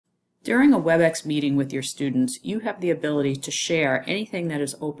During a Webex meeting with your students, you have the ability to share anything that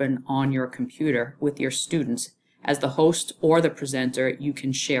is open on your computer with your students. As the host or the presenter, you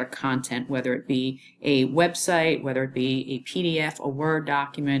can share content, whether it be a website, whether it be a PDF, a Word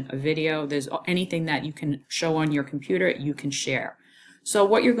document, a video. There's anything that you can show on your computer, you can share. So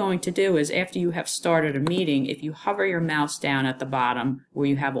what you're going to do is, after you have started a meeting, if you hover your mouse down at the bottom where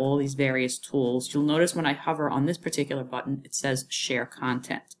you have all these various tools, you'll notice when I hover on this particular button, it says Share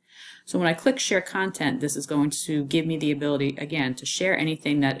Content. So when I click Share Content, this is going to give me the ability, again, to share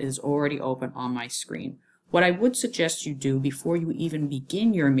anything that is already open on my screen. What I would suggest you do before you even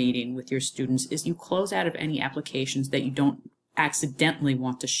begin your meeting with your students is you close out of any applications that you don't accidentally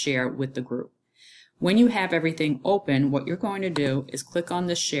want to share with the group. When you have everything open, what you're going to do is click on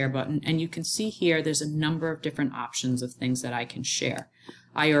this Share button, and you can see here there's a number of different options of things that I can share.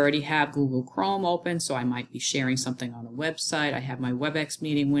 I already have Google Chrome open, so I might be sharing something on a website. I have my Webex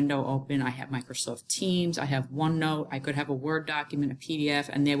meeting window open. I have Microsoft Teams. I have OneNote. I could have a Word document, a PDF,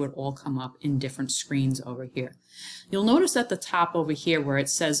 and they would all come up in different screens over here. You'll notice at the top over here where it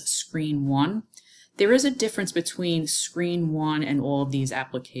says Screen 1, there is a difference between Screen 1 and all of these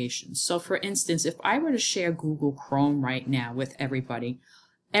applications. So for instance, if I were to share Google Chrome right now with everybody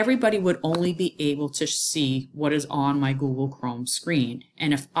would only be able to see what is on my Google Chrome screen.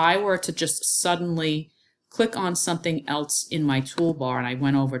 And if I were to just suddenly click on something else in my toolbar and I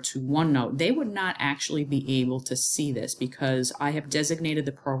went over to OneNote, they would not actually be able to see this because I have designated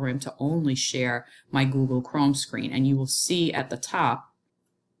the program to only share my Google Chrome screen. And you will see at the top,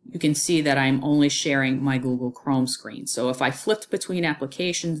 you can see that I'm only sharing my Google Chrome screen. So if I flipped between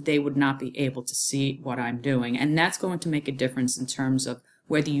applications, they would not be able to see what I'm doing. And that's going to make a difference in terms of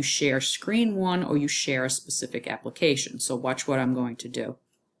whether you share Screen 1 or you share a specific application. So watch what I'm going to do.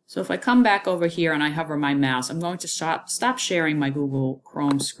 So if I come back over here and I hover my mouse, I'm going to stop sharing my Google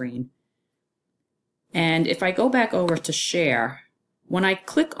Chrome screen. And if I go back over to Share, when I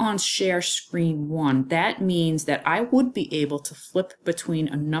click on Share Screen 1, that means that I would be able to flip between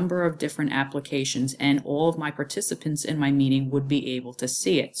a number of different applications and all of my participants in my meeting would be able to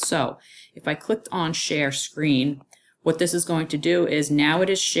see it. So if I clicked on Share Screen, what this is going to do is now it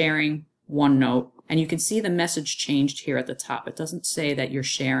is sharing OneNote, and you can see the message changed here at the top. It doesn't say that you're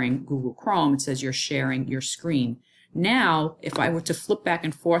sharing Google Chrome, it says you're sharing your screen. Now, if I were to flip back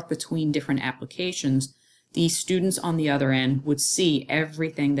and forth between different applications, the students on the other end would see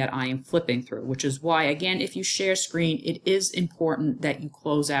everything that I am flipping through, which is why, again, if you share screen, it is important that you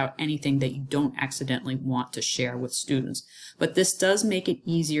close out anything that you don't accidentally want to share with students. But this does make it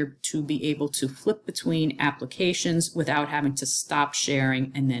easier to be able to flip between applications without having to stop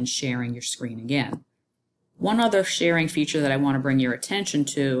sharing and then sharing your screen again. One other sharing feature that I want to bring your attention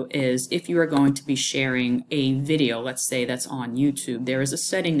to is if you are going to be sharing a video, let's say that's on YouTube, there is a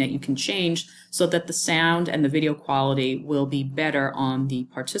setting that you can change so that the sound and the video quality will be better on the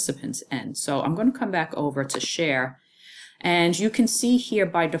participants' end. So I'm going to come back over to Share, and you can see here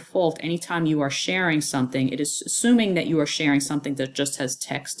by default anytime you are sharing something, it is assuming that you are sharing something that just has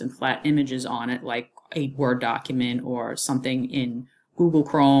text and flat images on it, like a Word document or something in Google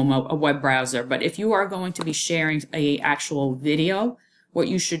Chrome, a web browser. But if you are going to be sharing an actual video, what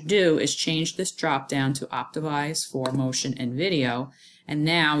you should do is change this drop down to Optimize for Motion and Video. And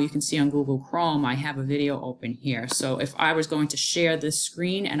now you can see on Google Chrome, I have a video open here. So if I was going to share this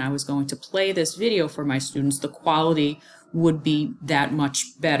screen and I was going to play this video for my students, the quality would be that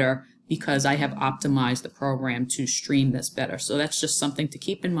much better because I have optimized the program to stream this better. So that's just something to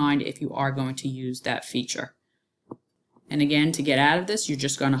keep in mind if you are going to use that feature. And again, to get out of this, you're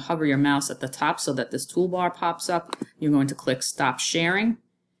just going to hover your mouse at the top so that this toolbar pops up. You're going to click Stop Sharing,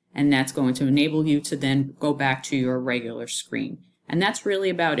 and that's going to enable you to then go back to your regular screen. And that's really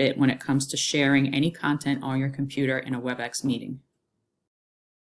about it when it comes to sharing any content on your computer in a Webex meeting.